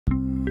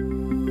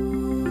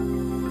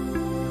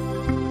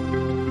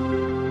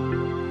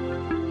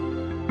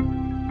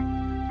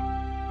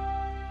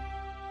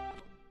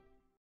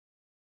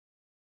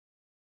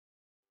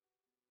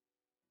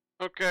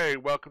Okay,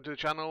 welcome to the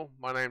channel.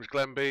 My name's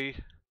Glenn B.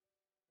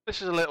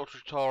 This is a little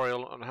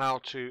tutorial on how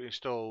to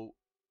install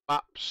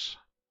maps,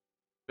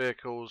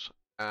 vehicles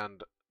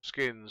and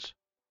skins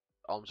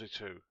on OMSI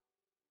 2.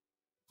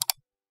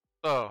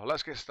 So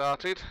let's get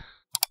started.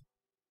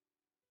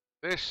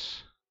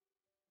 This,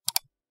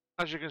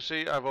 as you can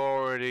see, I've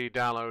already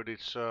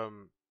downloaded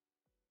some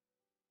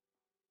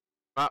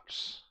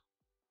maps.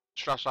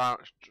 Strashire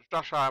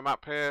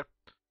map here.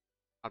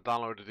 I've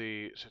downloaded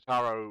the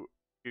Citaro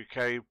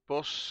UK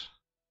bus,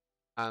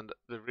 and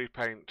the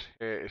repaint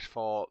here is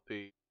for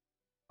the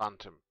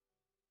Phantom.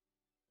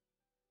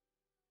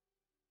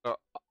 So,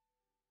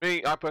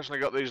 I personally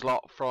got these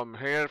lot from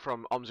here,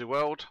 from OMSI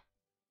World.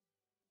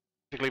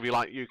 Particularly if you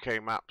like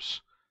UK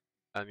maps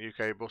and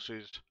UK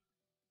buses,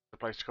 the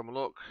place to come and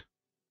look.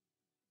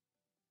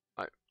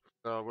 Right,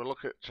 so we'll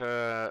look at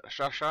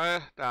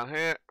Strashire down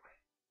here.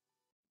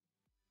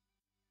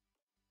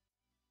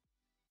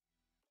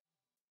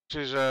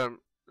 This is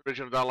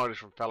original downloaded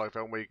from Fellow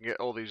Film, where you can get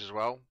all these as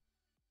well.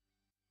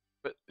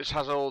 But this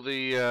has all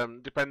the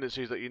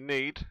dependencies that you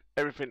need.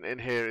 Everything in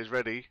here is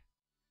ready.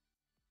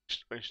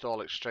 Just install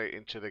it straight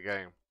into the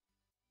game.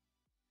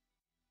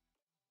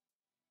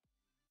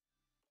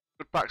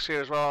 Good packs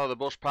here as well, the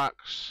bus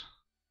packs.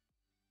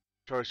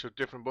 Choice of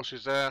different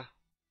buses there.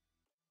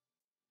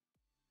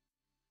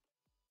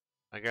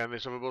 Again,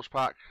 this other bus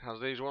pack has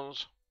these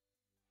ones.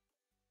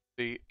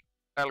 The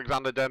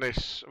Alexander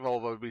Dennis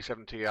Volvo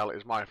B7TL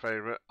is my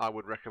favourite. I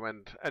would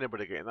recommend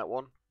anybody getting that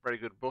one. Very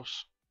good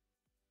bus.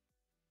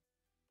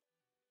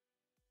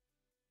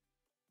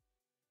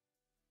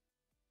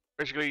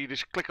 Basically, you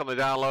just click on the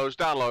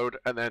download,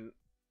 and then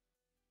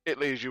it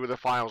leaves you with the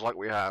files like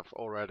we have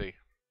already.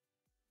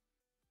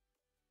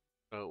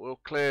 So we'll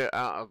clear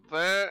out of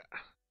there.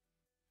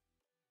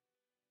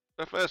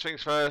 The first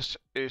things first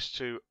is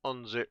to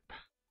unzip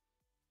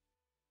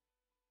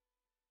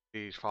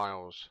these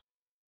files.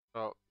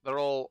 So they're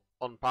all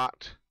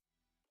unpacked.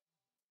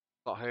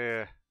 Not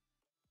here.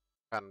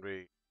 Can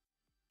be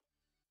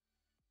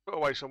put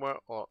away somewhere,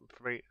 or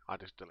for me, I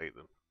just delete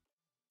them.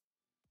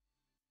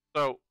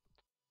 So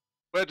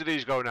where do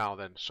these go now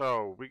then?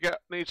 So we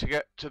need to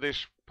get to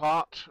this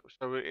part.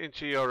 So we're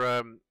into your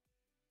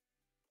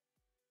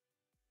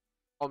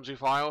OMSI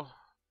file.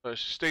 So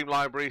it's Steam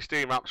Library,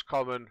 Steam Apps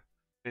Common,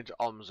 into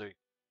OMSI.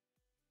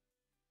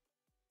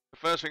 The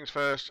first things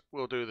first,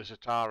 we'll do the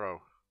Citaro.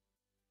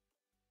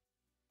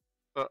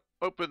 So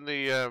open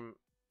the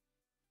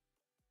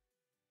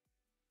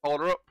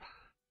folder up.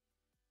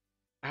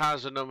 It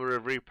has a number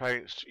of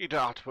repaints. You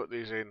don't have to put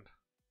these in.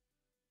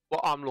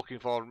 What I'm looking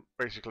for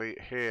basically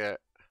here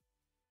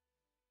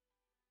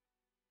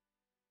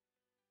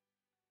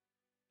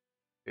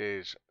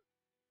is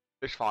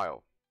this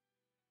file.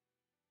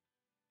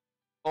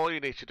 All you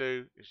need to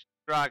do is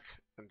drag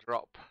and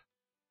drop,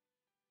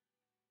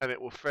 and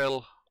it will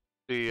fill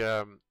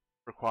the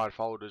required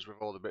folders with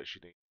all the bits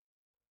you need.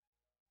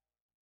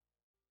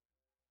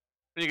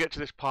 When you get to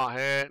this part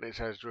here and it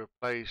says to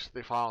replace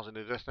the files in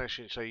the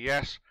destination, you say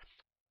yes.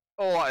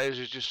 All that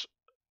is just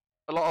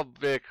a lot of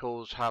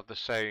vehicles have the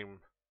same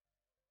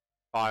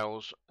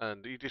files,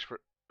 and you just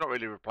not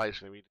really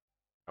replacing them. You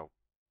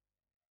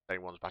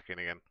same ones back in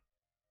again.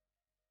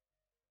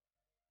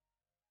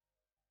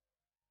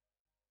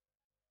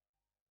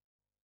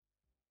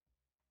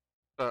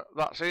 So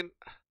that's in.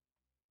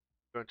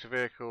 Go into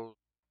vehicles.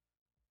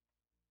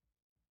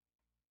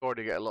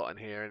 Already get a lot in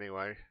here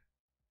anyway.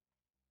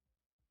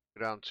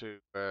 Go down to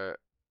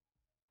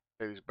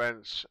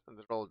Mercedes-Benz, and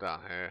they're all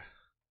down here.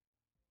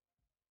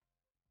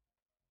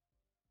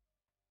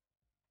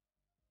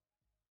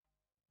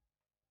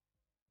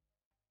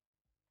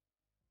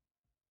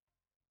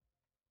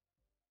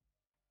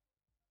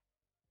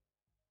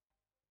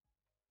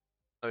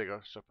 There you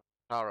go. So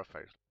Tara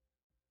face.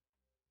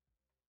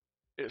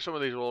 Some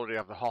of these will already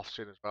have the Hoffs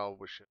in as well,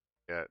 which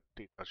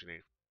details you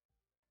need.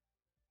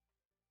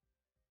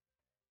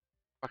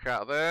 Back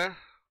out of there.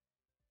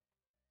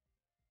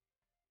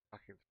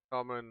 Back into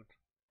common.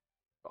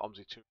 Got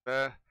OMSI 2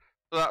 there.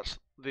 So that's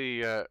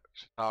the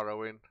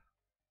Citaro in.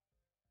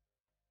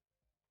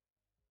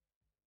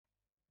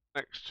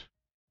 Next,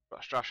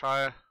 got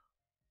Strashire.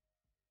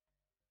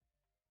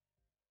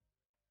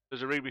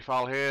 There's a Ruby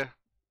file here.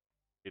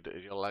 You do it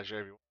at your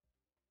leisure if you want.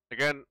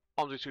 Again,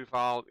 OMSI 2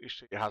 file. You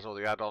see it has all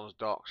the add-ons,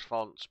 docs,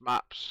 fonts,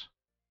 maps.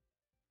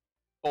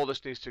 All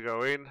this needs to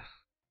go in.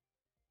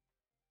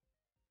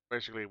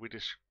 Basically, we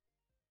just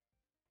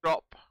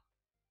drop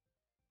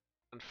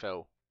and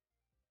fill.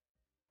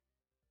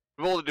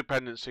 With all the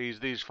dependencies,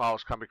 these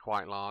files can be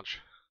quite large.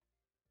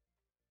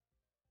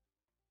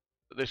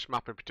 But this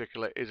map in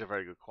particular is a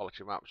very good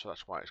quality map, so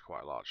that's why it's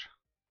quite large.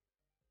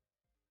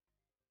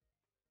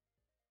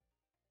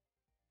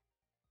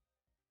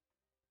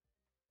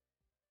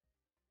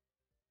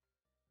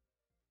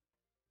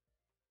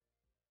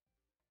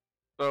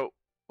 So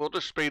we'll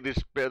just speed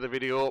this bit of the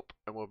video up,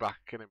 and we're back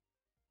in.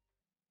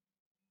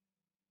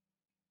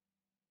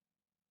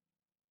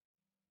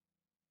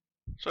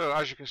 So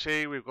as you can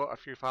see, we've got a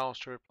few files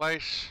to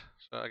replace.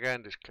 So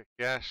again, just click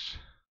yes.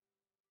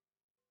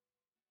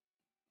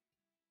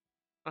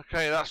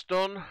 Okay, that's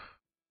done.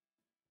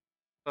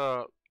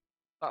 So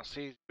that's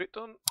the bit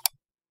done.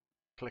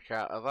 Click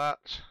out of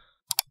that.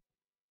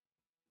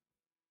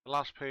 The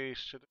last piece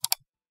should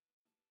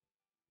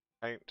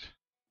paint.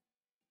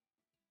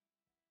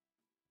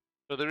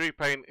 So the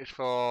repaint is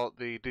for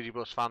the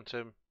Digibus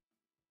Phantom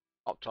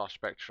Optar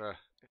Spectra.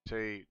 It's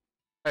a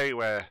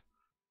payware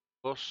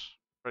bus,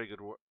 very good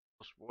bus,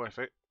 worth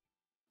it.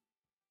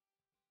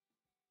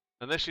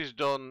 And this is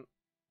done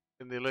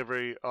in the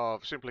livery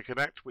of Simply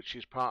Connect, which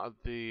is part of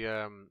the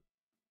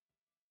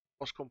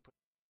bus company,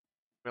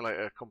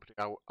 simulator company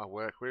I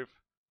work with.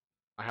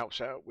 I help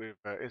set up with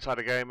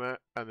Insider Gamer,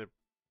 and the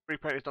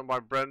repaint is done by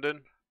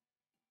Brendan.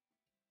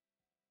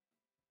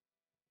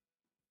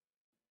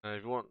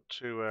 If you want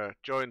to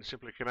join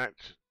Simply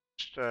Connect,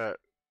 just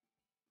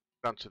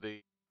down to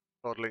the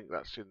code link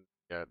that's in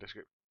the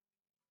description.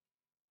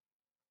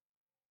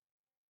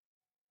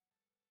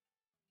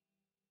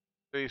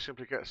 So you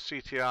simply get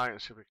CTI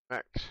and Simply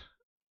Connect.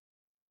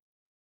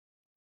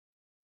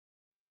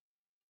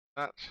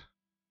 That.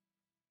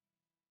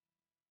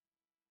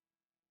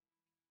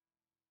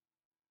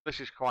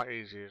 This is quite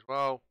easy as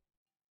well.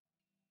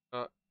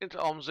 Into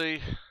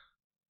OMSI,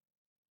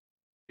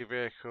 your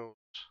vehicles.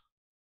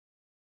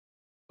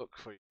 Look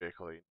for your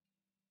vehicle.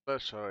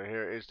 So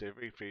here it is, the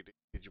V3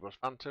 Digibus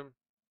Phantom.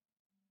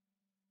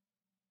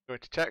 Go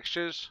into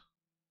textures.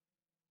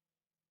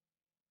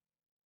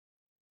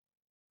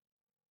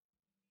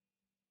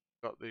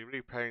 Got the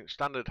repaint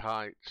standard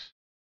height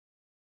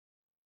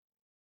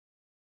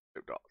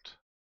flip dot.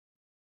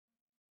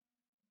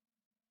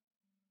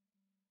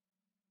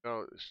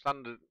 Go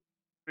standard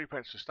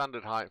repaints to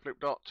standard height flip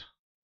dot.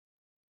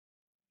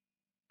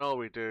 And all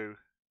we do,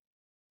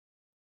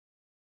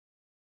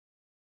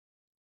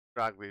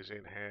 drag these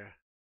in here,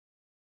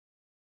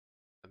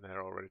 and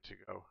they're all ready to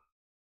go.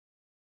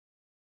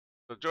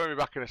 So join me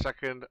back in a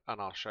second, and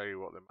I'll show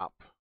you what the map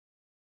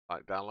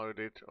like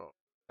downloaded or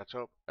set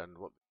up, and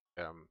what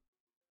the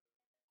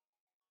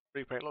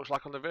repaint looks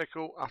like on the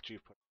vehicle after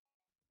you've put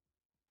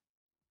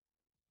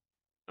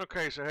it.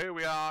 Okay, so here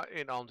we are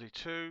in OMSI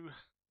 2.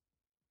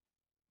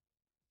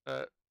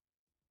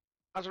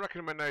 As a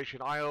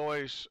recommendation, I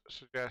always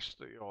suggest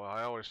that, or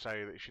I always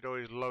say that you should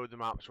always load the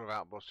maps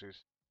without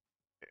buses.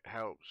 It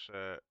helps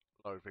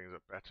load things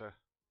up better.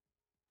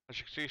 As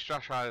you can see,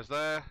 Strashire is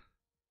there.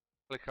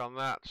 Click on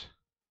that,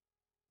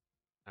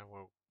 and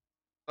we'll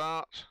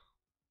start.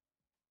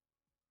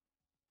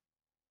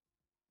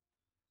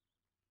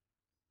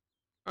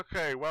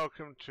 Okay,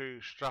 welcome to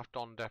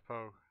Strathdon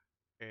Depot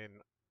in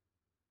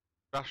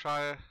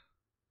Strashire.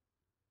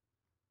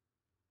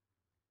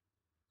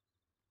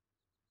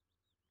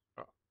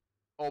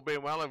 All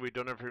being well, have we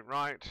done everything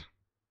right?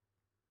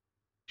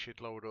 Should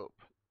load up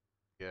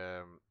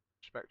the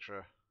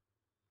Spectra.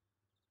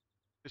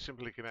 Just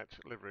simply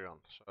connect livery on.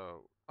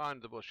 So find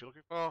the bus you're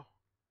looking for.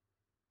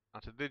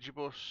 Add to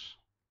Digibus.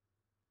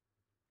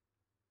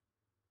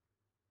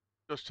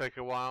 Does take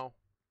a while.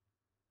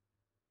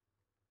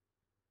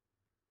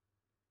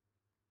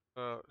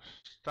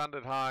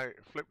 Standard height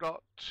flip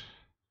dot.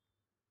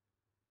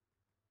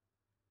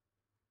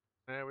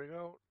 There we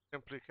go.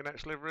 Simply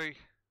connects livery.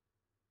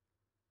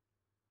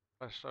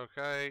 Press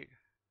OK.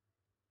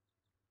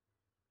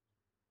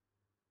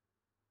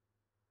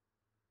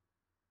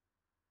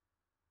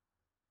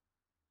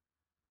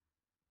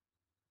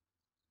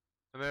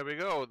 And there we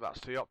go. That's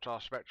the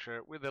Optar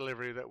Spectra with the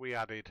livery that we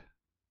added.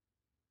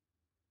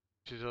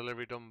 This is a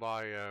livery done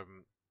by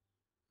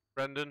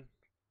Brendan.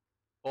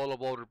 All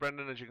aboard with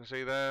Brendan, as you can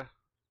see there.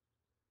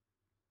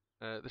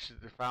 This is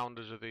the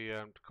founders of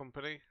the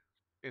company.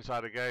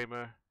 Insider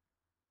Gamer,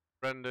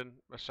 Brendan,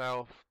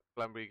 myself,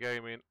 Glenby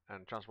Gaming,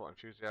 and Transport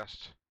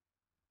Enthusiast.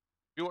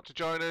 If you want to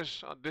join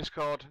us on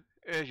Discord,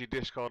 here's your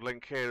Discord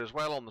link here as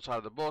well on the side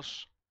of the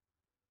bus.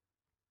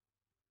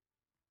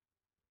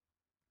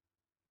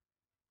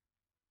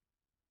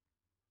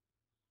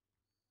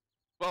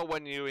 Well,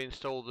 when you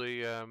install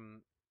the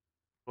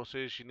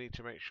buses, you need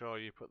to make sure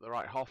you put the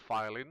right HOF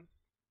file in.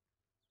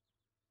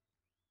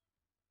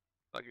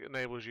 That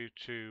enables you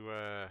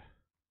to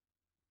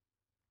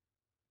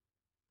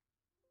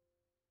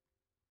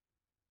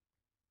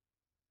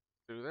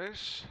do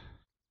this.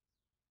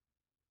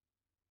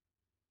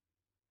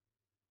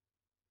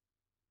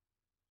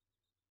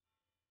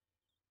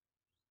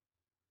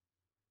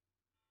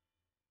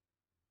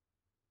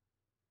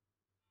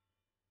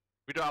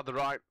 If you don't have the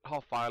right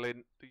HOF file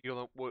in, you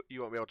won't be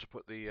able to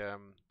put the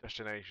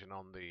destination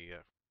on the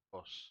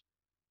bus.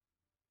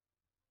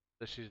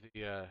 This is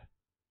the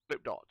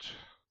flip dot.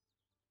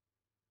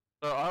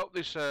 So I hope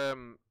this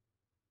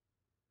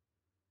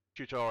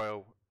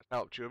tutorial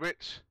helped you a bit.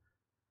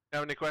 If you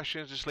have any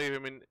questions, just leave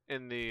them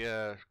in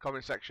the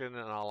comment section,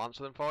 and I'll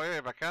answer them for you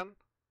if I can.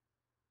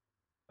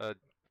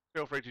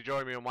 Feel free to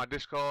join me on my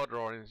Discord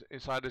or in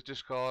Insider's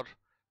Discord,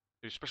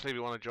 especially if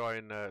you want to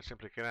join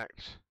Simply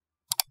Connect.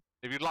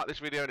 If you like this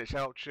video and it's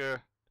helped you,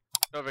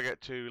 don't forget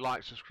to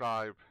like,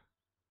 subscribe,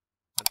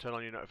 and turn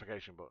on your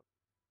notification button.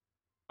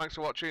 Thanks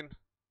for watching.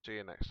 See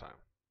you next time.